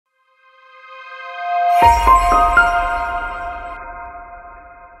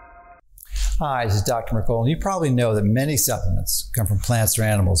Hi, this is Dr. Mercola. You probably know that many supplements come from plants or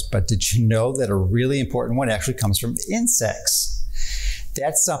animals, but did you know that a really important one actually comes from insects?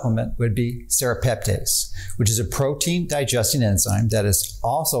 That supplement would be Serrapeptase, which is a protein digesting enzyme that is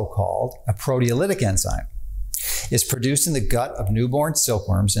also called a proteolytic enzyme. It's produced in the gut of newborn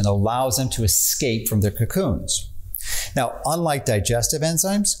silkworms and allows them to escape from their cocoons. Now, unlike digestive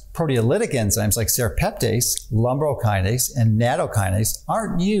enzymes, proteolytic enzymes like Serrapeptase, Lumbrokinase, and Nattokinase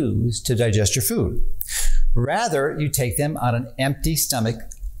aren't used to digest your food. Rather, you take them on an empty stomach,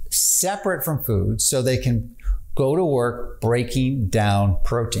 separate from food, so they can go to work breaking down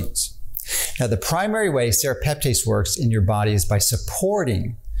proteins. Now, the primary way Serrapeptase works in your body is by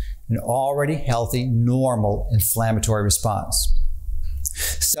supporting an already healthy, normal inflammatory response.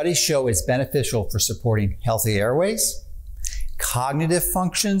 Studies show it's beneficial for supporting healthy airways, cognitive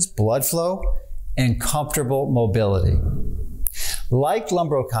functions, blood flow, and comfortable mobility. Like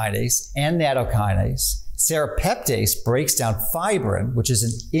Lumbrokinase and Nattokinase, Serrapeptase breaks down fibrin, which is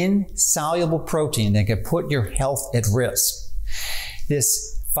an insoluble protein that can put your health at risk.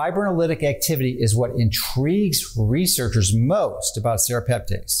 This fibrinolytic activity is what intrigues researchers most about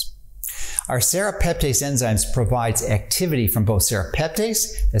Serrapeptase. Our Serrapeptase enzymes provides activity from both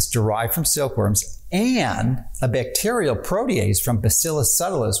Serrapeptase, that's derived from silkworms, and a bacterial protease from Bacillus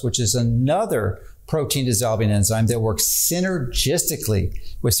subtilis, which is another protein dissolving enzyme that works synergistically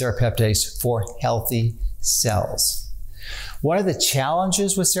with Serrapeptase for healthy cells. One of the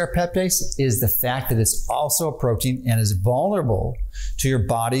challenges with Serrapeptase is the fact that it's also a protein and is vulnerable to your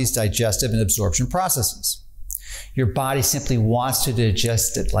body's digestive and absorption processes. Your body simply wants to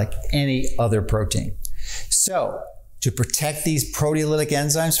digest it like any other protein. So, to protect these proteolytic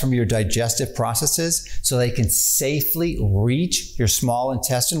enzymes from your digestive processes so they can safely reach your small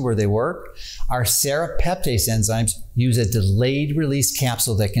intestine where they work, our Serrapeptase enzymes use a delayed release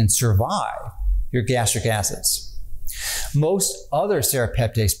capsule that can survive your gastric acids. Most other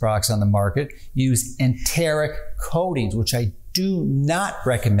Serrapeptase products on the market use enteric coatings, which I do not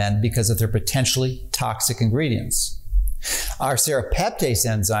recommend because of their potentially toxic ingredients. Our Serrapeptase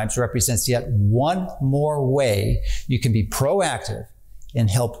enzymes represents yet one more way you can be proactive and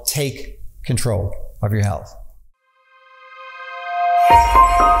help take control of your health.